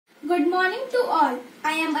Good morning to all.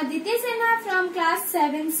 I am Aditi from class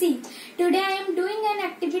 7C. Today I am doing an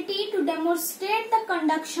activity to demonstrate the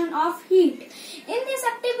conduction of heat. In this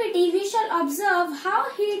activity we shall observe how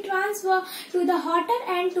heat transfers to the hotter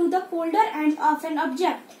and to the colder end of an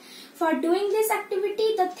object. For doing this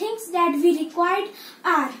activity, the things that we required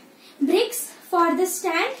are bricks for the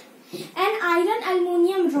stand, an iron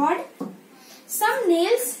aluminium rod, some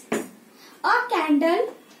nails, a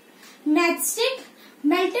candle, matchstick,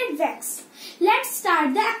 melted wax. Let's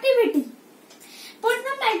start the activity. Put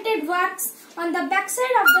the melted wax on the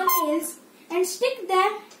backside of the nails and stick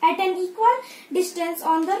them at an equal distance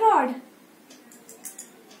on the rod.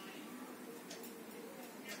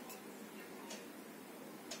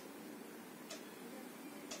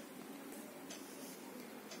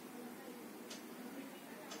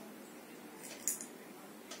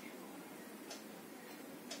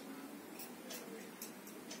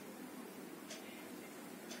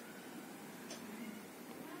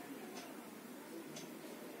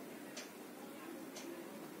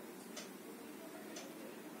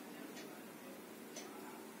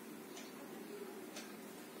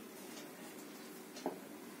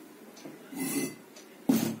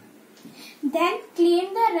 Then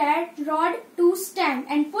clean the red rod to stand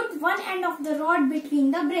and put one end of the rod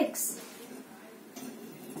between the bricks.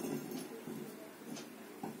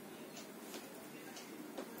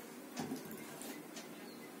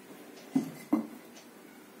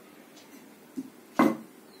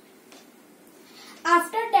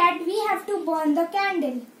 After that, we have to burn the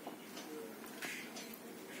candle.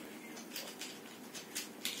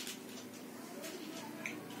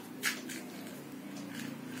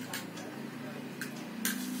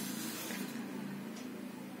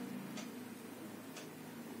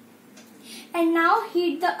 And now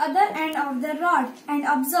heat the other end of the rod and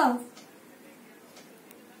observe.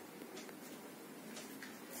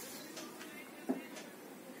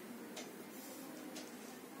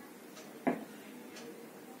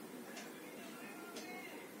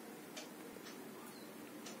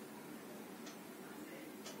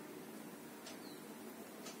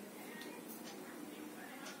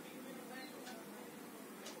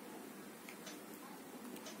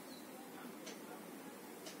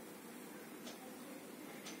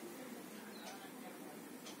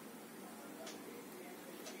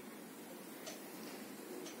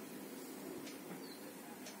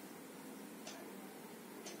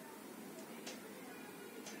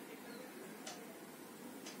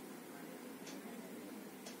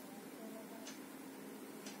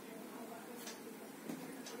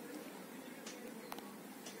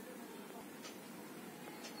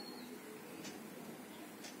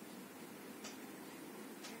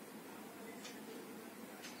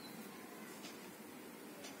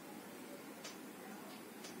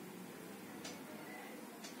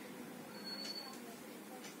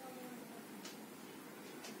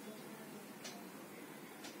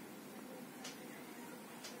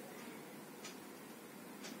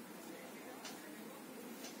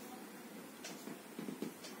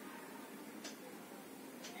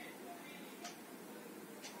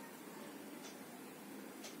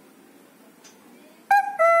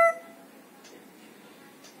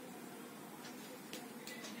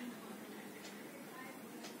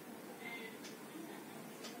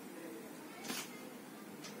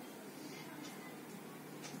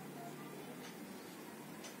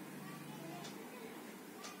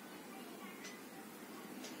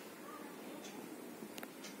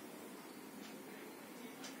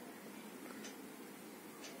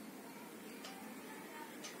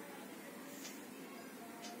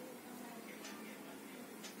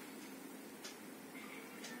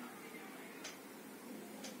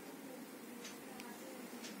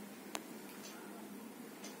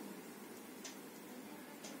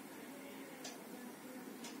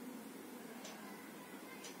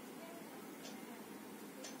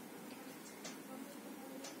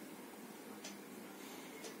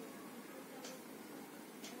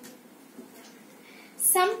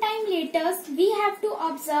 Sometime later, we have to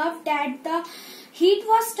observe that the heat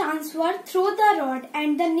was transferred through the rod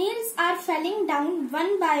and the nails are falling down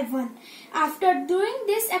one by one. After doing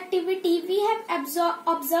this activity, we have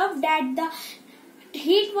observed that the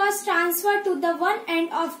heat was transferred to the one end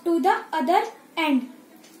to the other end,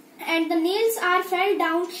 and the nails are fell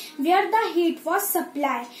down where the heat was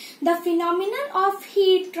supplied. The phenomenon of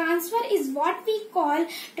heat transfer is what we call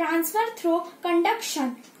transfer through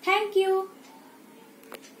conduction. Thank you.